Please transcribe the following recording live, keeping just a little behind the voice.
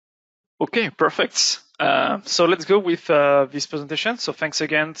Okay, perfect. So let's go with this presentation. So thanks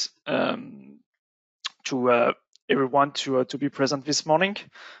again to everyone to be present this morning.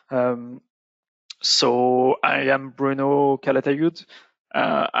 So I am Bruno Calatayud.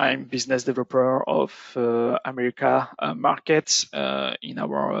 I'm business developer of America market in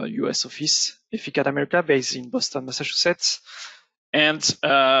our US office, EFICAD America, based in Boston, Massachusetts. And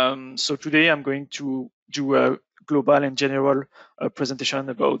so today I'm going to do a global and general presentation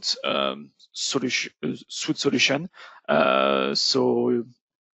about SWOOD solution. So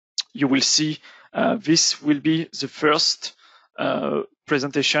you will see this will be the first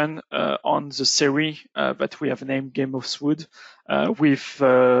presentation on the series that we have named Game of SWOOD with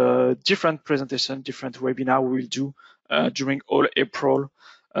different presentation, different webinar we will do during all April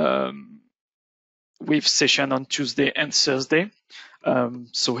with session on Tuesday and Thursday.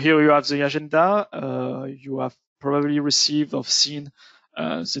 So here you have the agenda. You have probably received or seen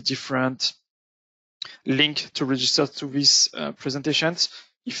the different link to register to these presentations.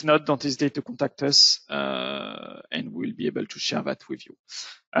 If not, don't hesitate to contact us and we'll be able to share that with you.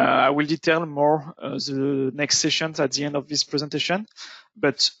 I will detail more the next sessions at the end of this presentation,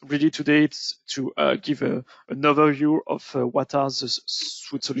 but really today it's to give an overview of what are the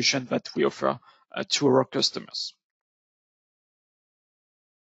SWOOD solutions that we offer to our customers.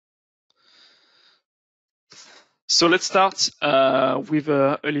 So let's start with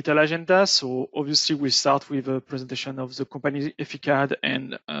a little agenda. So obviously we start with a presentation of the company EFICAD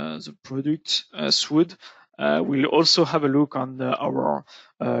and the product SWOOD. We'll also have a look on our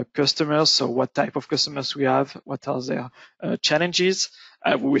customers. So what type of customers we have, what are their challenges.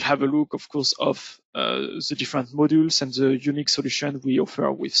 We will have a look, of course, of the different modules and the unique solution we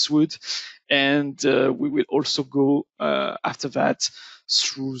offer with SWOOD. And we will also go after that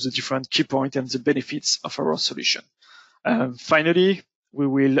through the different key points and the benefits of our solution. Finally, we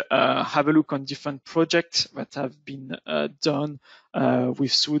will have a look on different projects that have been done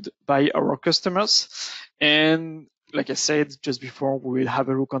with SWOOD by our customers. And like I said just before, we will have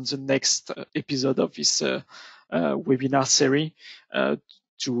a look on the next episode of this webinar series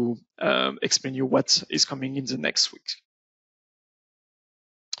to explain you what is coming in the next week.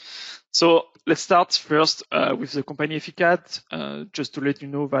 So let's start first with the company EFICAD. Just to let you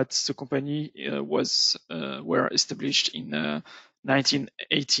know that the company were established in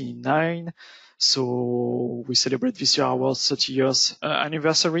 1989. So we celebrate this year our 30 years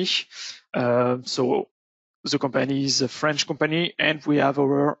anniversary. So the company is a French company, and we have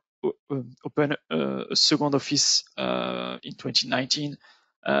our open a second office in 2019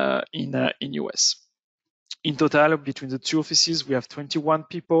 in US. In total, between the two offices, we have 21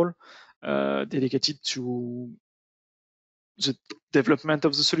 people dedicated to the development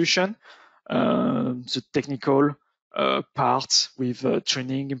of the solution, the technical part with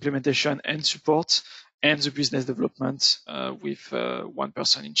training, implementation, and support, and the business development with one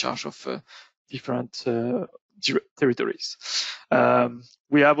person in charge of different territories.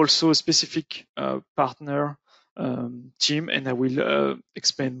 We have also a specific partner team, and I will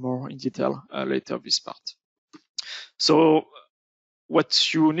explain more in detail later this part. So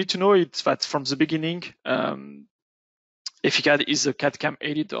what you need to know is that from the beginning, EFICAD is a CAD/CAM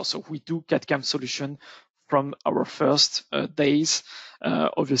editor. So we do CAD/CAM solution from our first days.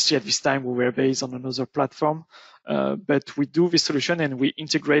 Obviously, at this time, we were based on another platform, but we do this solution and we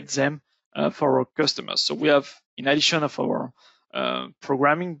integrate them for our customers. So we have, in addition of our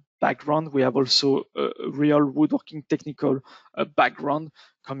programming background, we have also a real woodworking technical background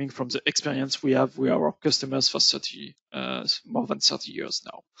coming from the experience we have with our customers for more than 30 years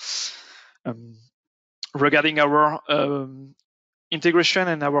now. Regarding our integration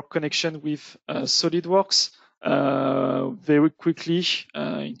and our connection with SolidWorks, very quickly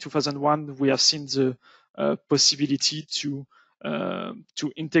in 2001, we have seen the possibility to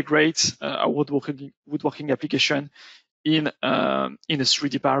integrate our woodworking application in a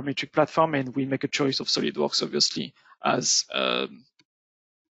 3D parametric platform, and we make a choice of SolidWorks, obviously, as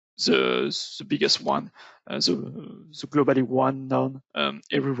the biggest one, the globally one known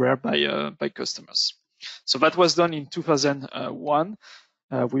everywhere by customers. So that was done in 2001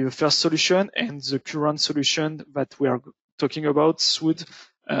 with the first solution, and the current solution that we are talking about, SWOOD,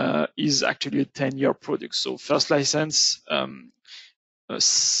 is actually a 10-year product. So first license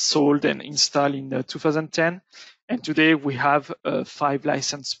sold and installed in 2010, and today we have 5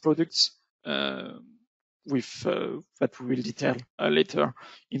 licensed products with that we will detail later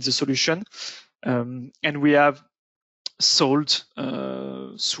in the solution. And we have sold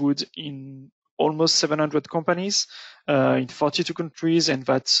SWOOD in almost 700 companies in 42 countries, and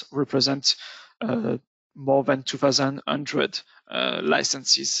that represents more than 2,100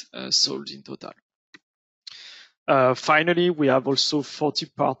 licenses sold in total. Finally, we have also 40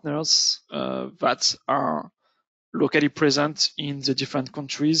 partners that are locally present in the different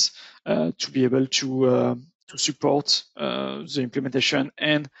countries to be able to support the implementation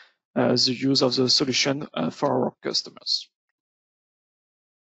and the use of the solution for our customers.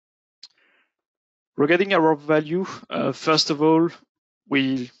 Regarding our value, first of all,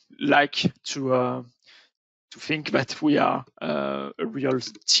 we like to think that we are a real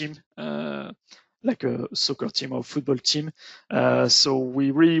team, like a soccer team or football team. So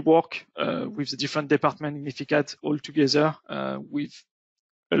we really work with the different departments in IFICAD all together with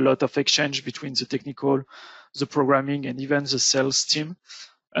a lot of exchange between the technical, the programming, and even the sales team.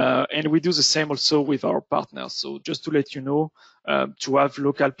 And we do the same also with our partners. So just to let you know, to have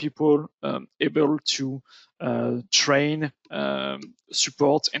local people able to train,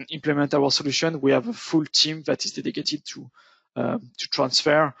 support, and implement our solution, we have a full team that is dedicated to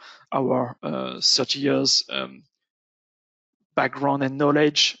transfer our 30 years background and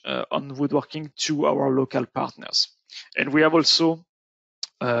knowledge on woodworking to our local partners. And we have also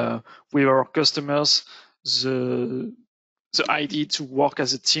with our customers the idea to work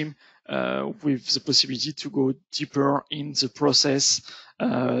as a team with the possibility to go deeper in the process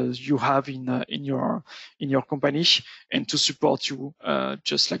you have in your company and to support you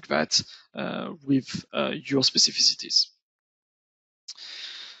just like that with your specificities.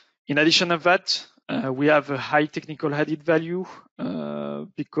 In addition to that, we have a high technical added value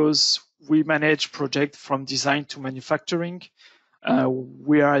because we manage projects from design to manufacturing.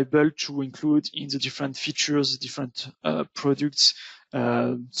 We are able to include in the different features, different products,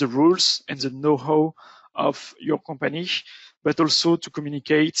 the rules and the know-how of your company, but also to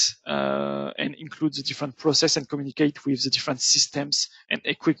communicate and include the different process and communicate with the different systems and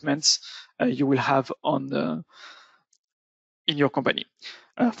equipment you will have on in your company.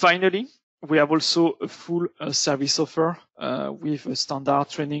 Finally, we have also a full service offer with a standard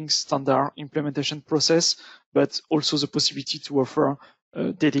training, standard implementation process, but also the possibility to offer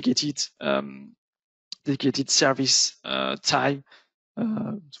dedicated service time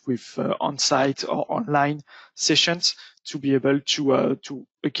with on-site or online sessions to be able to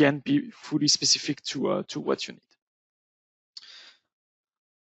again be fully specific to what you need.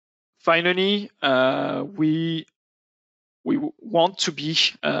 Finally, we want to be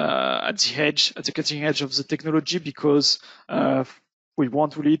at the edge, at the cutting edge of the technology, because we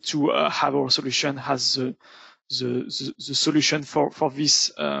want really to have our solution as the solution for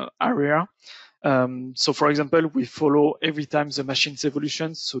this area. So for example, we follow every time the machine's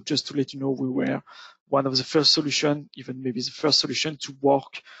evolution. So just to let you know, we were one of the first solution, even maybe the first solution to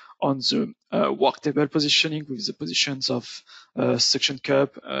work on the work table positioning with the positions of suction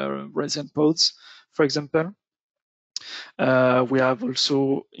cup, resin pods, for example. We have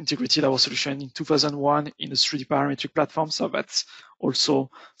also integrated our solution in 2001 in a 3D parametric platform, so that's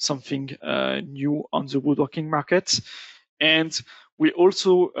also something new on the woodworking market. And we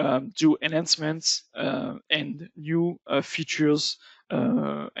also do enhancements and new features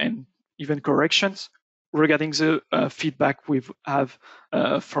and even corrections regarding the feedback we have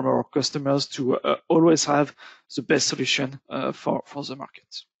from our customers to always have the best solution for the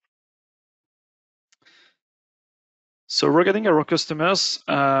market. So regarding our customers,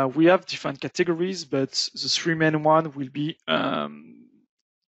 we have different categories, but the three main one will be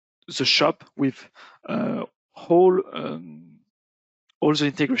the shop with all the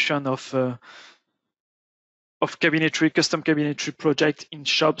integration of cabinetry, custom cabinetry project in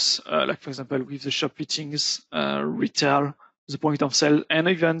shops, like for example with the shop fittings, retail, the point of sale, and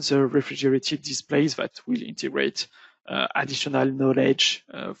even the refrigerated displays that will integrate additional knowledge,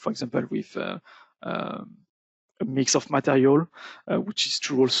 for example with a mix of material, which is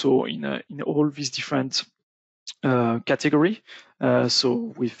true also in all these different category.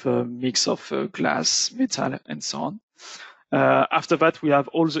 So with a mix of glass, metal, and so on. After that, we have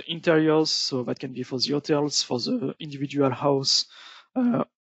all the interiors, so that can be for the hotels, for the individual house, all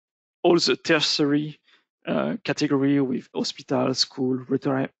the tertiary category with hospital, school,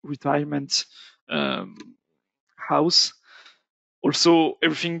 retirement house. Also,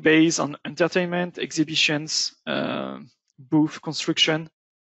 everything based on entertainment, exhibitions, booth construction,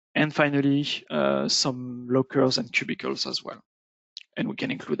 and finally, some lockers and cubicles as well. And we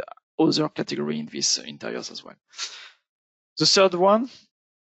can include other category in these interiors as well. The third one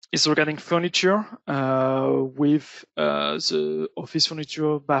is regarding furniture with the office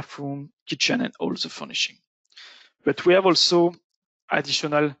furniture, bathroom, kitchen, and all the furnishing. But we have also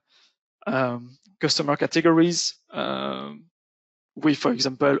additional customer categories with, for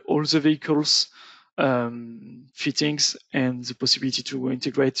example, all the vehicles, fittings and the possibility to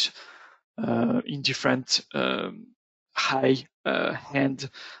integrate in different high-end,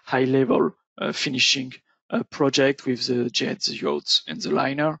 high-level finishing project with the jets, the yachts, and the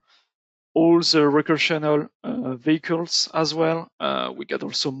liner. All the recreational vehicles as well. We got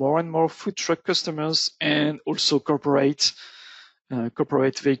also more and more food truck customers and also corporate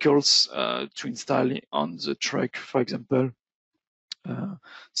vehicles to install on the truck, for example,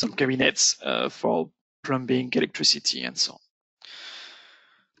 some cabinets for plumbing, electricity, and so on.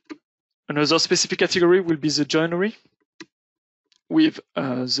 Another specific category will be the joinery with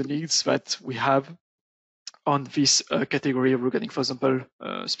the needs that we have on this category regarding, for example,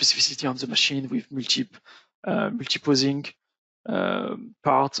 specificity on the machine with multi-posing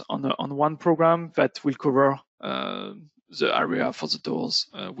part on one program that will cover the area for the doors,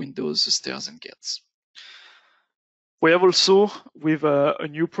 windows, the stairs, and gates. We have also with a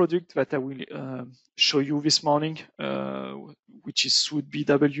new product that I will show you this morning, which is SWOOD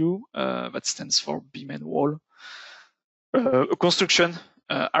BW, that stands for beam and wall. A construction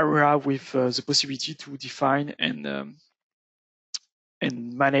area with the possibility to define and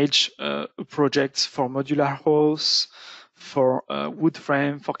manage a project for modular house, for wood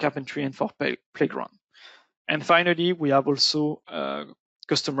frame, for carpentry, and for playground. And finally, we have also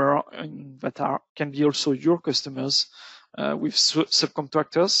customers that can be also your customers with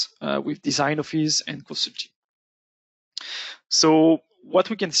subcontractors, with design office and consulting. So what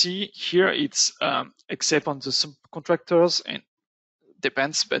we can see here, it's except on the subcontractors, and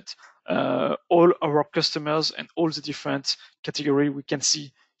depends, but all our customers and all the different category we can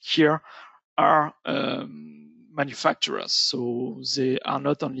see here are manufacturers. So they are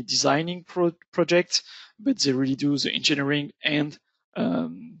not only designing projects, but they really do the engineering and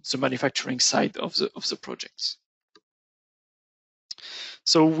the manufacturing side of the projects.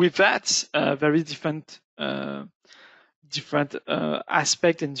 So with that, very different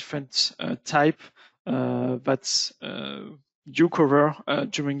aspect and different type that you cover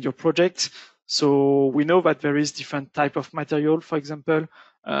during your project. So we know that there is different type of material, for example,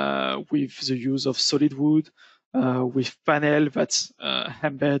 with the use of solid wood, with panel that's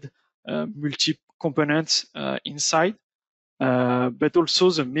embed multi-components inside, but also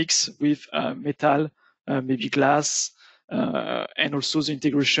the mix with metal, maybe glass, and also the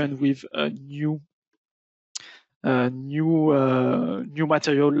integration with new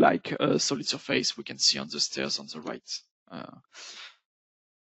material like solid surface we can see on the stairs on the right.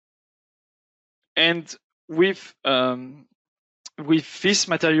 And with this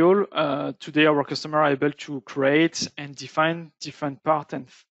material, today our customers are able to create and define different part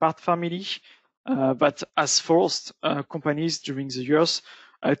family that has forced companies during the years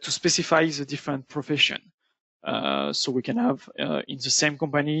to specify the different profession. So we can have in the same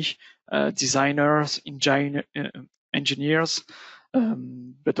company designers, engineers,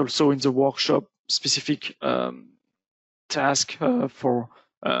 but also in the workshop specific task for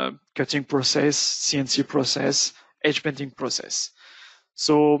cutting process, CNC process, edge bending process.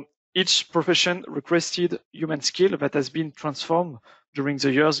 So each profession requested human skill that has been transformed during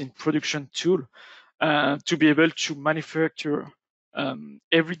the years in production tool to be able to manufacture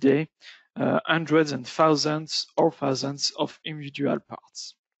every day hundreds and thousands or thousands of individual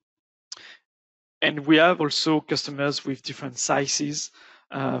parts. And we have also customers with different sizes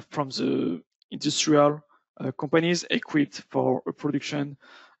from the industrial companies equipped for a production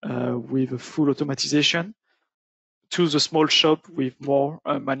with a full automatization to the small shop with more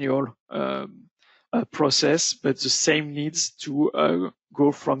manual process, but the same needs to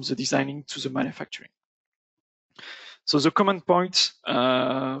go from the designing to the manufacturing. So the common point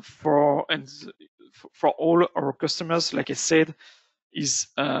for all our customers, like I said, is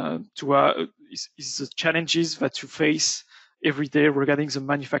the challenges that you face every day regarding the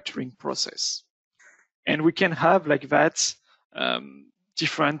manufacturing process. And we can have like that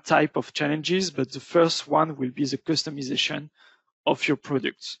different type of challenges, but the first one will be the customization of your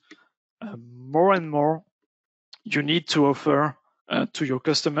products. More and more, you need to offer to your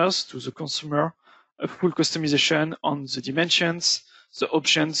customers, to the consumer, a full customization on the dimensions, the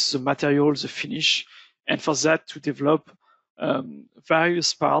options, the materials, the finish, and for that to develop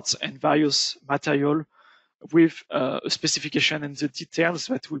various parts and various material with a specification and the details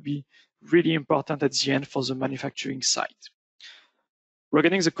that will be really important at the end for the manufacturing side.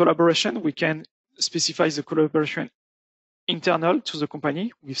 Regarding the collaboration, we can specify the collaboration internal to the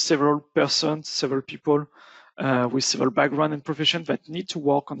company with several persons, several people with several background and profession that need to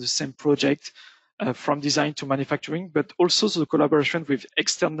work on the same project from design to manufacturing, but also the collaboration with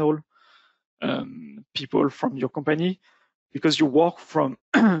external people from your company, because you work from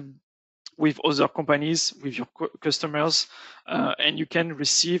with other companies, with your customers, and you can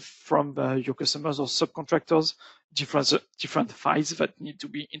receive from your customers or subcontractors different files that need to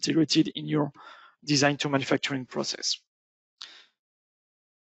be integrated in your design to manufacturing process.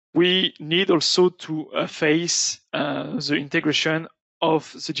 We need also to face the integration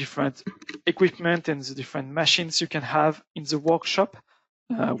of the different equipment and the different machines you can have in the workshop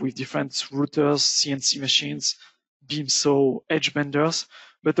with different routers, CNC machines, beam saw, edge benders,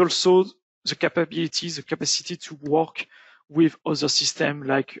 but also the capacity to work with other systems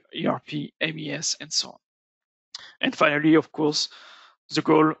like ERP, MES, and so on. And finally, of course, the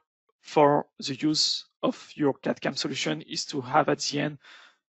goal for the use of your CAD/CAM solution is to have at the end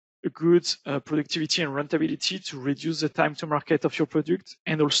a good productivity and rentability to reduce the time to market of your product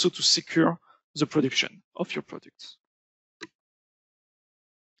and also to secure the production of your product.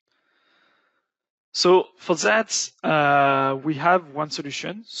 So for that, we have one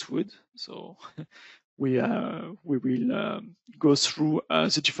solution, SWOOD. So we will go through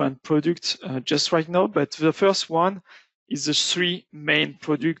the different products just right now. But the first one is the three main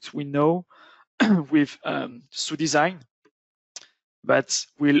products we know with SWOOD design that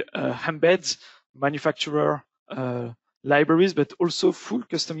will embed manufacturer libraries, but also full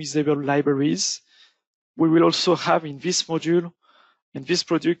customizable libraries. We will also have in this module, in this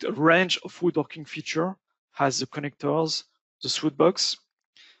product, a range of woodworking features, has the connectors, the SWOOD box,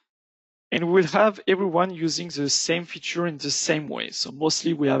 and we'll have everyone using the same feature in the same way. So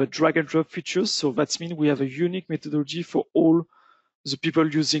mostly we have a drag and drop feature, so that means we have a unique methodology for all the people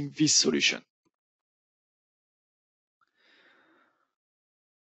using this solution.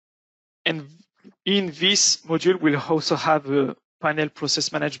 And in this module, we'll also have a panel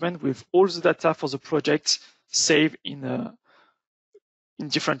process management with all the data for the project saved in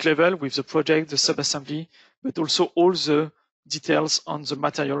different level with the project, the subassembly, but also all the details on the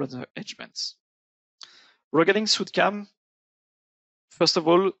material and the edge bands. Regarding SWOOD-CAM, first of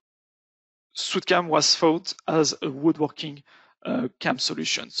all, SWOOD-CAM was thought as a woodworking CAM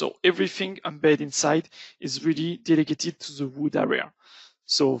solution. So everything embedded inside is really dedicated to the wood area.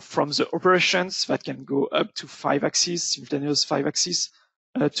 So from the operations that can go up to 5-axis, simultaneous 5-axis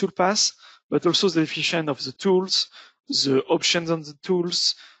toolpath, but also the definition of the tools, the options on the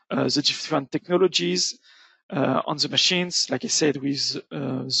tools, the different technologies on the machines, like I said, with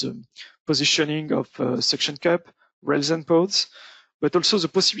the positioning of suction cup, rails and pods, but also the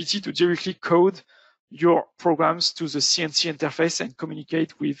possibility to directly code your programs to the CNC interface and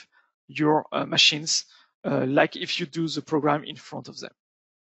communicate with your machines, like if you do the program in front of them.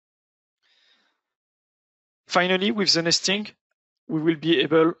 Finally, with the nesting, we will be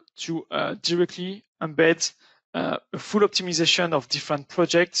able to directly embed a full optimization of different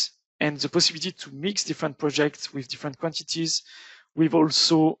projects and the possibility to mix different projects with different quantities, with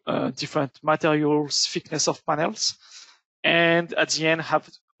also different materials, thickness of panels, and at the end have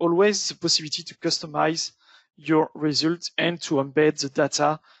always the possibility to customize your result and to embed the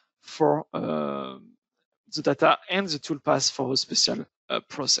data for the data and the toolpath for a special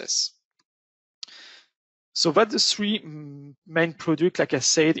process. So that's the three main products, like I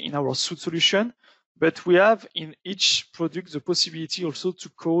said, in our SWOOD solution. But we have in each product the possibility also to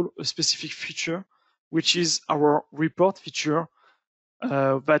call a specific feature, which is our report feature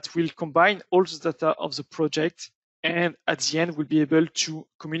that will combine all the data of the project. And at the end, we'll be able to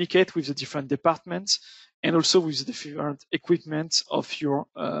communicate with the different departments and also with the different equipment of your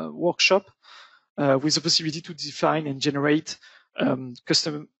workshop with the possibility to define and generate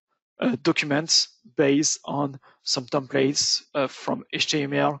custom documents based on some templates from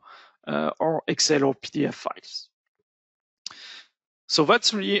HTML or Excel or PDF files. So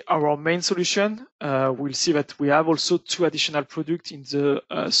that's really our main solution. We'll see that we have also two additional products in the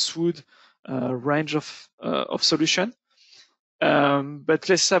SWOOD range of solution. But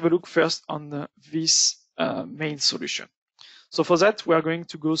let's have a look first on this main solution. So for that, we are going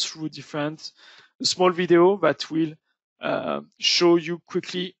to go through different small video that will show you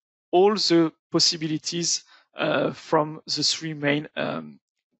quickly all the possibilities from the three main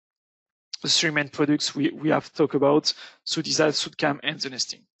products we have talked about: SWOOD Design, SWOOD-CAM, and the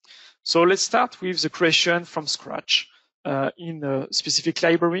nesting. So let's start with the creation from scratch in a specific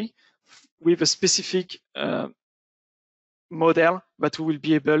library with a specific model that we will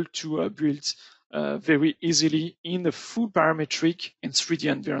be able to build very easily in a full parametric and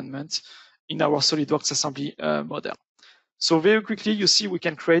 3D environment in our SolidWorks assembly model. So very quickly, you see we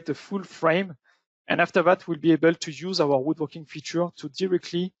can create a full frame, and after that, we'll be able to use our woodworking feature to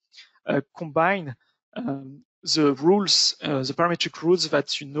directly combine the rules, the parametric rules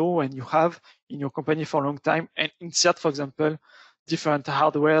that you know and you have in your company for a long time, and insert, for example, different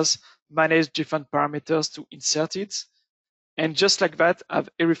hardwares manage different parameters to insert it. And just like that, have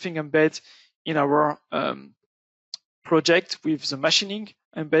everything embed in our project with the machining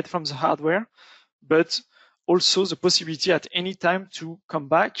embed from the hardware, but also the possibility at any time to come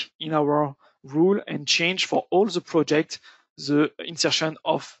back in our rule and change for all the project the insertion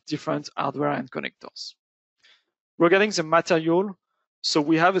of different hardware and connectors. Regarding the material, so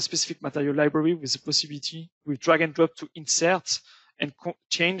we have a specific material library with the possibility with drag and drop to insert and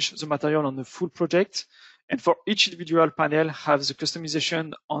change the material on the full project. And for each individual panel, have the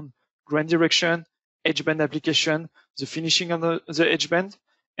customization on grain direction, edge band application, the finishing on the edge band,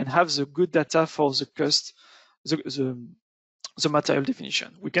 and have the good data for the the material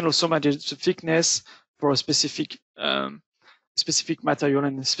definition. We can also manage the thickness for a specific material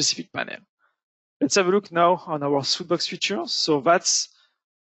and a specific panel. Let's have a look now on our SWOOD features. So that's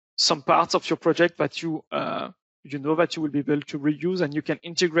some parts of your project that you know that you will be able to reuse and you can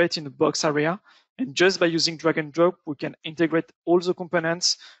integrate in the box area. And just by using drag and drop, we can integrate all the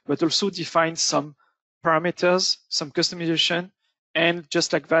components, but also define some parameters, some customization, and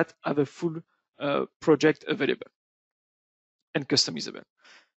just like that, have a full project available and customizable.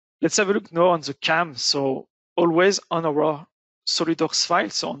 Let's have a look now on the CAM. So always on our SolidWorks file,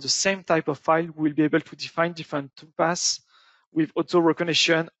 so on the same type of file, we'll be able to define different toolpaths with auto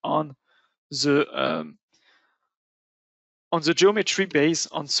recognition on the geometry based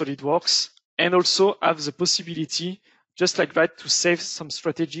on SolidWorks, and also have the possibility, just like that, to save some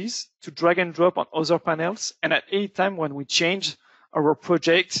strategies to drag and drop on other panels. And at any time when we change our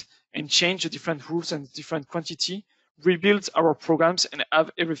project and change the different rules and different quantity, rebuild our programs and have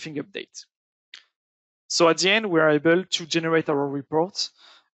everything update. So at the end, we are able to generate our reports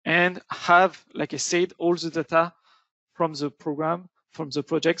and have, like I said, all the data from the program, from the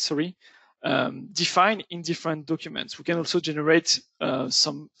project, defined in different documents. We can also generate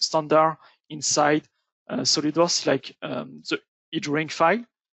some standard inside SolidWorks, like the e-drawing file.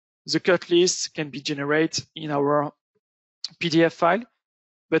 The cut list can be generated in our PDF file,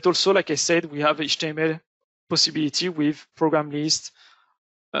 but also, like I said, we have HTML possibility with program list,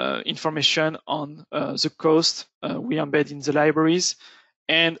 information on the cost we embed in the libraries,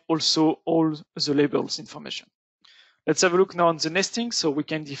 and also all the labels information. Let's have a look now on the nesting. So we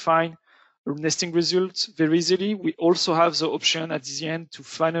can define nesting results very easily. We also have the option at the end to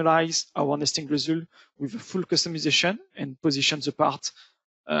finalize our nesting result with a full customization and position the part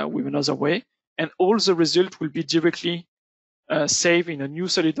with another way. And all the result will be directly saved in a new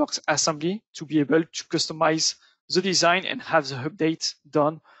SolidWorks assembly to be able to customize the design and have the update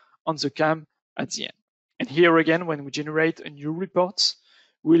done on the CAM at the end. And here again, when we generate a new report,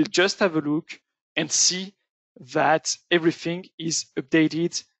 we'll just have a look and see that everything is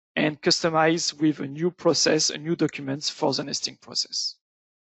updated and customized with a new process, a new document for the nesting process.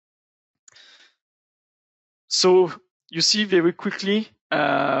 So you see very quickly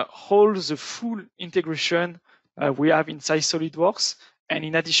all the full integration we have inside SolidWorks. And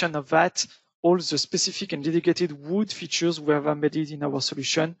in addition of that, all the specific and dedicated SWOOD features we have embedded in our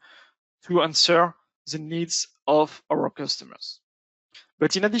solution to answer the needs of our customers.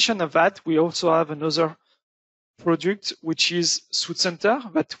 But in addition of that, we also have another product, which is SWOOD Center,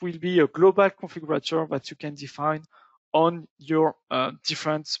 that will be a global configurator that you can define on your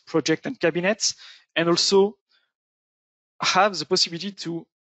different project and cabinets, and also have the possibility to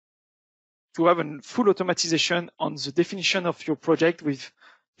have a full automatization on the definition of your project with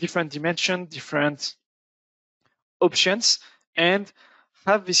different dimensions, different options, and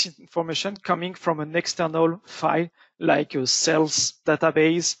have this information coming from an external file like a sales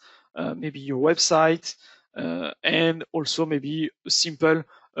database, maybe your website, and also maybe a simple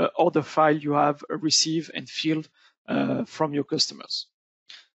order file you have received and filled from your customers.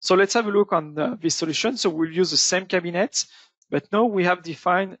 So let's have a look on this solution. So we'll use the same cabinet, but now we have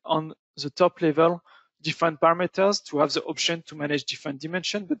defined on the top level different parameters to have the option to manage different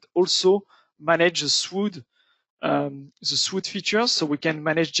dimensions, but also manage the SWOOD features. So we can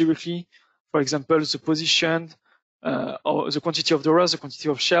manage directly, for example, the position or the quantity of doors, the quantity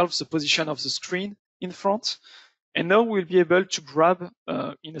of shelves, the position of the screen in front. And now we'll be able to grab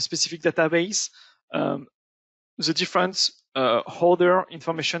in a specific database the different order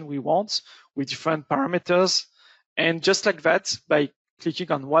information we want with different parameters. And just like that, by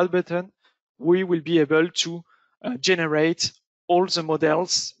clicking on one button, we will be able to generate all the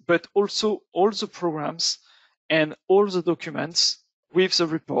models, but also all the programs and all the documents with the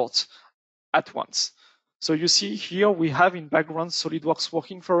report at once. So you see here we have in background SolidWorks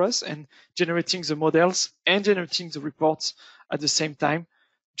working for us and generating the models and generating the reports at the same time,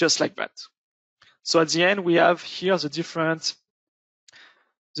 just like that. So at the end, we have here the different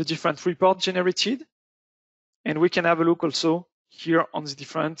the different reports generated, and we can have a look also here on the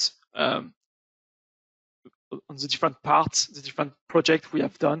different parts, the different projects we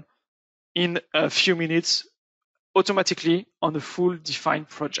have done in a few minutes automatically on a full defined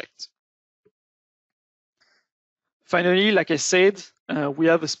project. Finally, like I said, we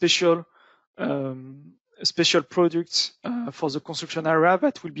have a special product for the construction area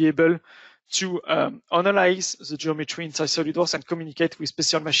that will be able to analyze the geometry inside SolidWorks and communicate with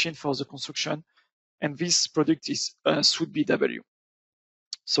special machine for the construction. And this product is SWOOD BW.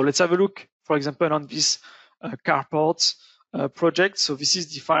 So let's have a look, for example, on this carport project. So this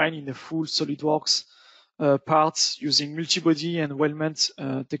is defined in a full SolidWorks part using multi-body and weldment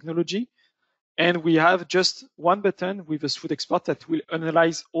technology. And we have just one button with a SWOOD export that will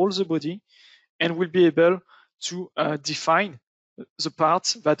analyze all the body and will be able to define the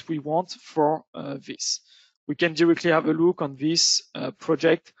parts that we want for this. We can directly have a look on this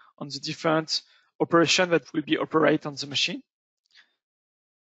project on the different operation that will be operate on the machine.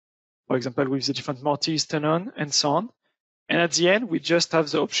 For example, with the different mortise, tenon, and so on. And at the end, we just have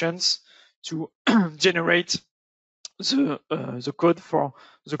the options to generate the code for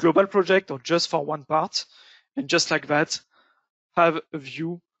the global project or just for one part. And just like that, have a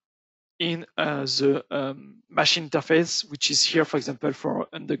view in the machine interface, which is here, for example, for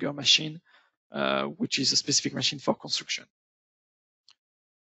Underger machine, which is a specific machine for construction.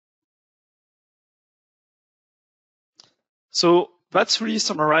 So that's really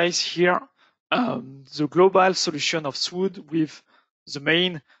summarized here, the global solution of SWOOD with the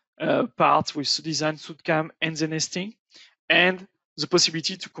main parts with SWOOD Design, SWOOD CAM, and the nesting, and the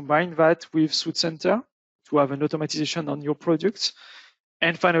possibility to combine that with SWOOD Center to have an automatization on your products.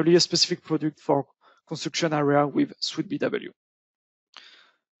 And finally, a specific product for construction area with SWOOD BW.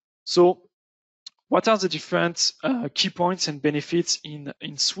 So what are the different key points and benefits in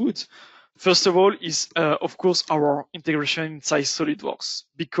SWOOD? First of all is, of course, our integration inside SolidWorks,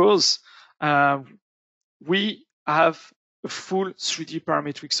 because we have a full 3D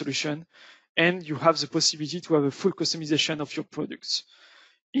parametric solution, and you have the possibility to have a full customization of your products.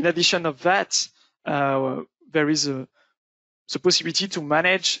 In addition of that, there is the possibility to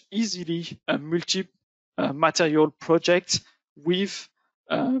manage easily a multi-material project with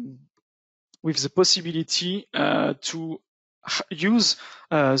the possibility to use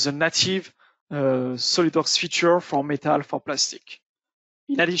the native SolidWorks feature for metal, for plastic.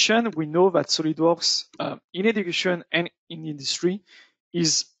 In addition, we know that SolidWorks in education and in industry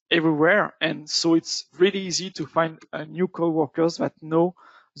is everywhere, and so it's really easy to find new co-workers that know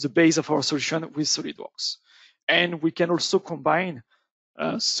the base of our solution with SolidWorks. And we can also combine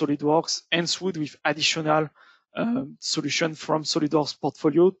SolidWorks and SWOOD with additional solution from SolidWorks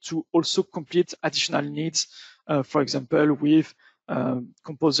portfolio to also complete additional needs, for example, with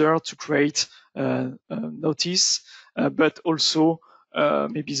Composer to create notice, but also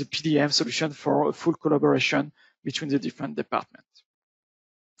maybe the PDM solution for a full collaboration between the different departments.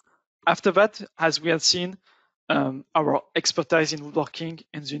 After that, as we have seen, our expertise in woodworking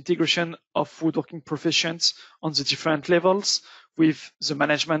and the integration of woodworking professions on the different levels with the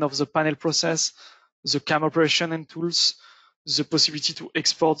management of the panel process, the CAM operation and tools, the possibility to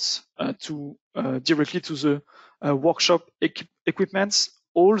export directly to the workshop equipments,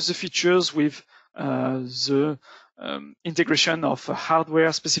 all the features with the integration of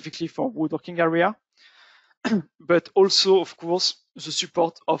hardware specifically for woodworking area, but also, of course, the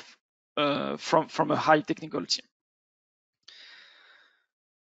support of from a high technical team.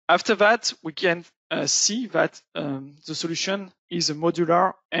 After that, we can see that the solution is a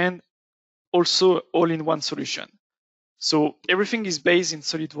modular and also all-in-one solution. So everything is based in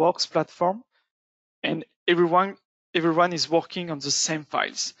SolidWorks platform, and everyone is working on the same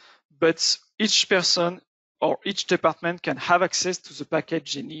files. But each person or each department can have access to the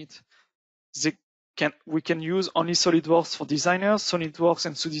package they need. We can use only SolidWorks for designers, SolidWorks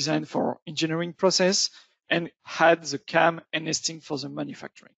and SWOOD Design for engineering process, and add the CAM and nesting for the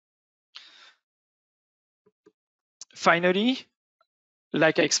manufacturing. Finally,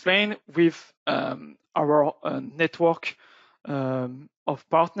 like I explained, with our network of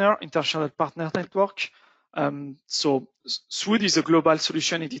partner, international partner network. So SWOOD is a global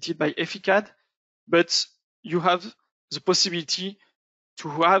solution edited by EFICAD, but you have the possibility to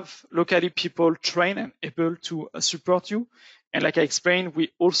have locally people trained and able to support you. And like I explained,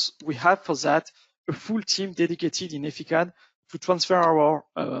 we have for that a full team dedicated in EFICAD to transfer our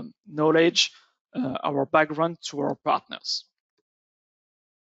knowledge, our background to our partners.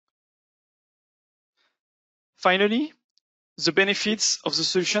 Finally, the benefits of the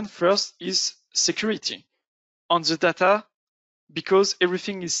solution first is security. On the data because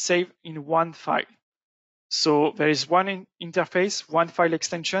everything is saved in one file. So there is one interface, one file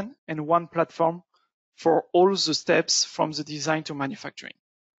extension, and one platform for all the steps from the design to manufacturing.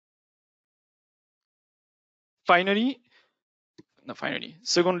 Secondly,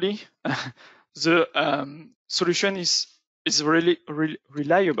 the solution is really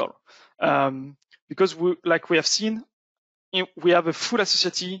reliable because like we have seen, we have a full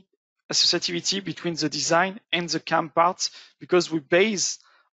associativity between the design and the CAM parts because we base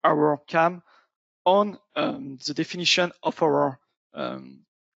our CAM on the definition of our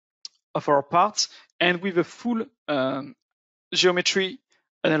parts and with a full geometry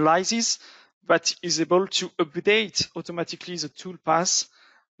analysis that is able to update automatically the tool path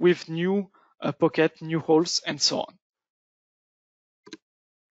with new pocket, new holes, and so on.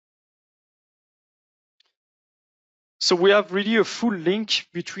 So we have really a full link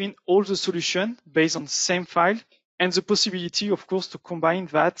between all the solutions based on the same file and the possibility, of course, to combine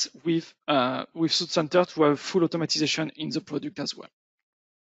that with SWOOD Center to have full automatization in the product as well.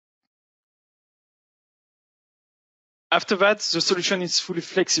 After that, the solution is fully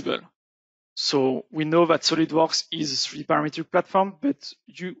flexible. So we know that SolidWorks is a 3D-parametric platform, but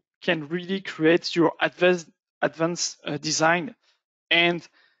you can really create your advanced design and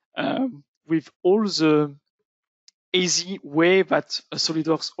with all the easy way that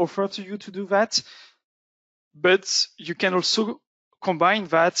SolidWorks offers to you to do that. But you can also combine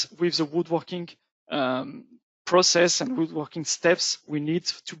that with the woodworking process and woodworking steps we need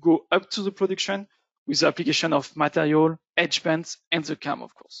to go up to the production with the application of material, edge bands, and the CAM,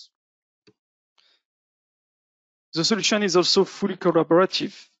 of course. The solution is also fully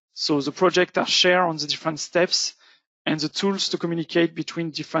collaborative. So the projects are shared on the different steps and the tools to communicate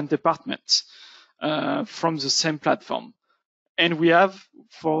between different departments from the same platform. And we have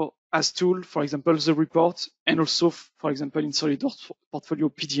as tool, for example, the report, and also, for example, in SolidWorks portfolio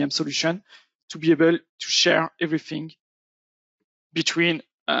PDM solution to be able to share everything between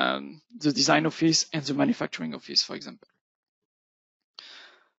the design office and the manufacturing office, for example.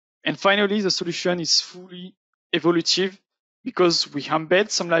 And finally, the solution is fully evolutive because we embed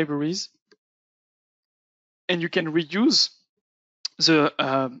some libraries and you can reuse the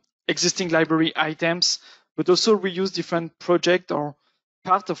existing library items, but also reuse different project or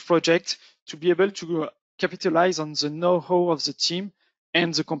part of project to be able to capitalize on the know-how of the team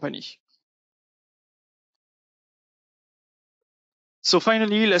and the company. So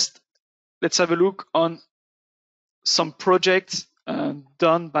finally, let's have a look on some projects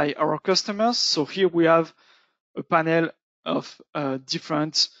done by our customers. So here we have a panel of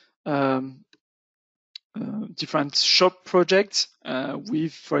different shop projects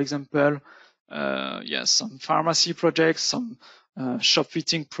with, for example, some pharmacy projects, some shop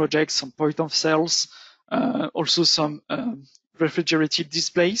fitting projects, some point of sales, also some refrigerated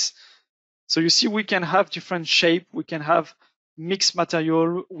displays. So you see, we can have different shape. We can have mixed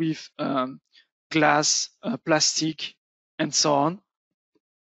material with glass, plastic, and so on.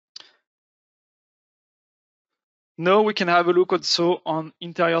 Now we can have a look also on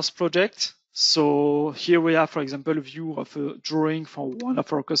interiors project. So here we have, for example, a view of a drawing for one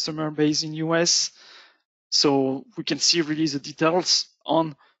of our customers based in US. So we can see really the details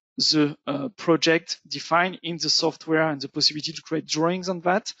on the project defined in the software and the possibility to create drawings on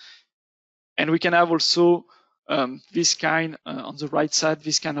that. And we can have also this kind on the right side,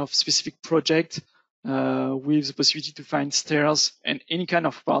 this kind of specific project with the possibility to find stairs and any kind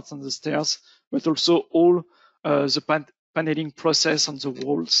of parts on the stairs, but also all the paneling process on the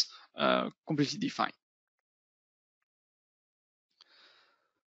walls completely defined.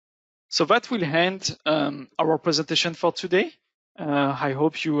 So that will end our presentation for today. I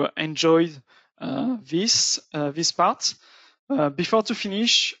hope you enjoyed this part. Before to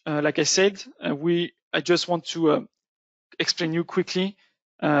finish, like I said, I just want to explain you quickly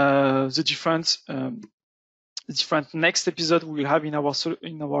the different next episode we will have in our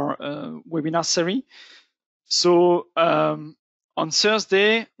webinar series. So on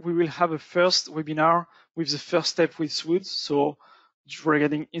Thursday, we will have a first webinar with the first step with SWOOD. So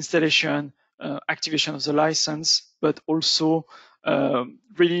regarding installation, activation of the license, but also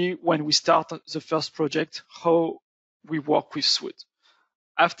really when we start the first project, how we work with SWOOD.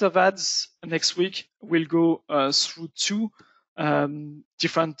 After that, next week, we'll go through two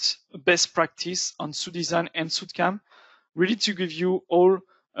different best practice on SWOOD design and SWOOD CAM, really to give you all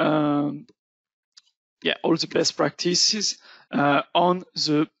the best practices on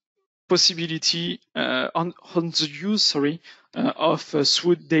the possibility on the use, of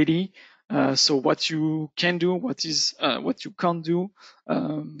SWOOD daily. So what you can do, what you can't do,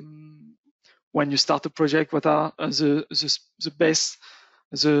 when you start a project, what are the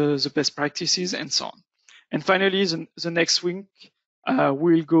best practices, and so on. And finally, the next week,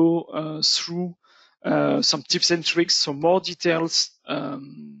 we'll go through some tips and tricks, so more details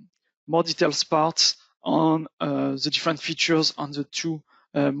parts on the different features on the two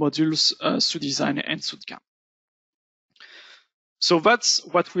modules, SWOOD Design and SWOOD CAM. So that's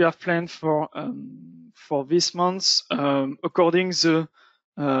what we have planned for this month. According the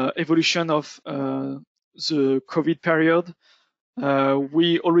evolution of the COVID period,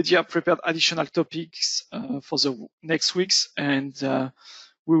 we already have prepared additional topics for the next weeks, and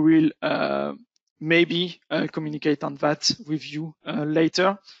we will maybe communicate on that with you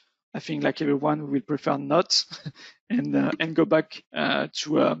later. I think, like everyone, we will prefer not and go back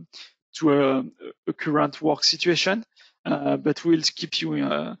to a current work situation. But we'll keep you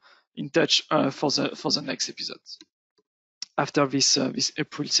in touch for the next episode after this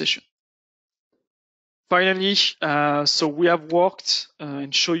April session. Finally, so we have worked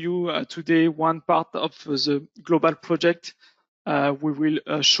and show you today one part of the global project. We will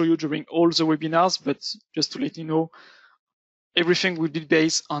show you during all the webinars, but just to let you know, everything will be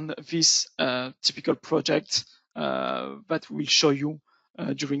based on this typical project that we'll show you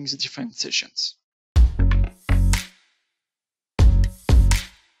during the different sessions.